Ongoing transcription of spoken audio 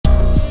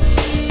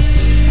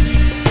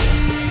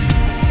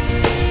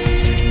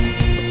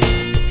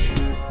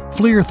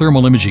Flir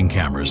thermal imaging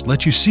cameras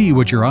let you see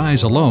what your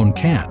eyes alone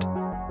can't.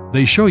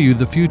 They show you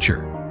the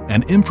future,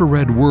 an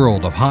infrared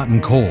world of hot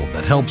and cold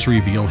that helps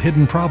reveal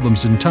hidden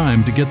problems in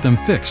time to get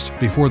them fixed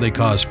before they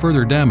cause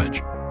further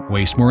damage,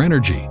 waste more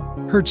energy,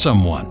 hurt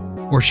someone,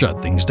 or shut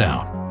things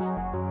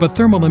down. But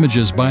thermal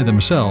images by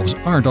themselves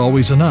aren't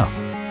always enough.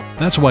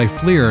 That's why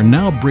Flir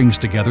now brings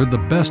together the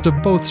best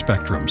of both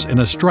spectrums in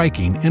a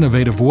striking,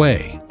 innovative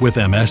way with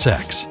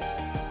MSX.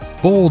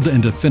 Bold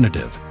and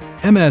definitive,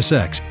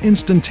 MSX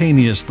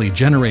instantaneously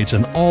generates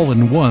an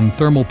all-in-one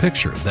thermal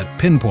picture that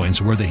pinpoints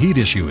where the heat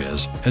issue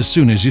is as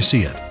soon as you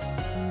see it.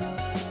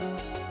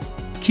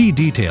 Key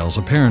details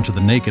apparent to the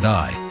naked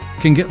eye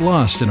can get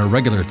lost in a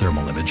regular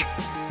thermal image,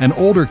 and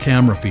older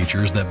camera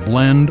features that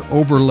blend,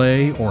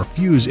 overlay, or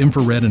fuse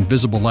infrared and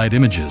visible light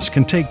images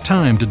can take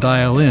time to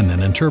dial in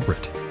and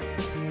interpret.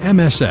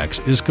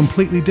 MSX is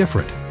completely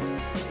different.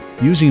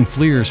 Using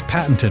Flir's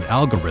patented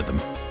algorithm,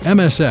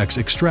 MSX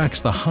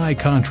extracts the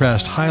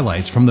high-contrast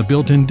highlights from the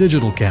built-in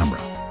digital camera,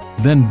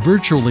 then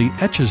virtually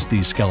etches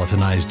these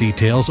skeletonized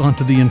details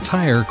onto the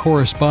entire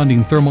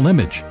corresponding thermal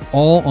image,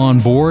 all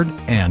on board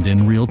and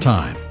in real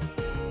time.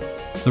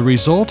 The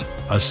result?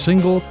 A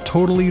single,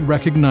 totally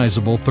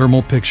recognizable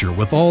thermal picture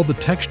with all the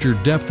texture,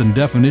 depth, and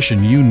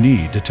definition you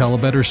need to tell a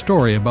better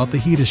story about the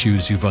heat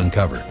issues you've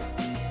uncovered.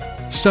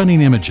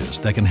 Stunning images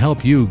that can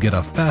help you get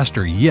a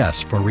faster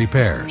yes for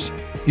repairs,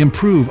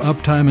 improve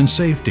uptime and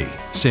safety,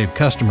 save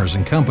customers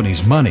and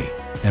companies money,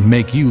 and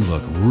make you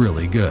look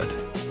really good.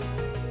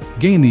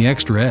 Gain the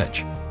extra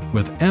edge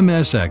with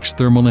MSX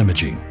thermal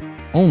imaging,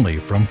 only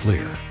from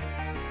Flir.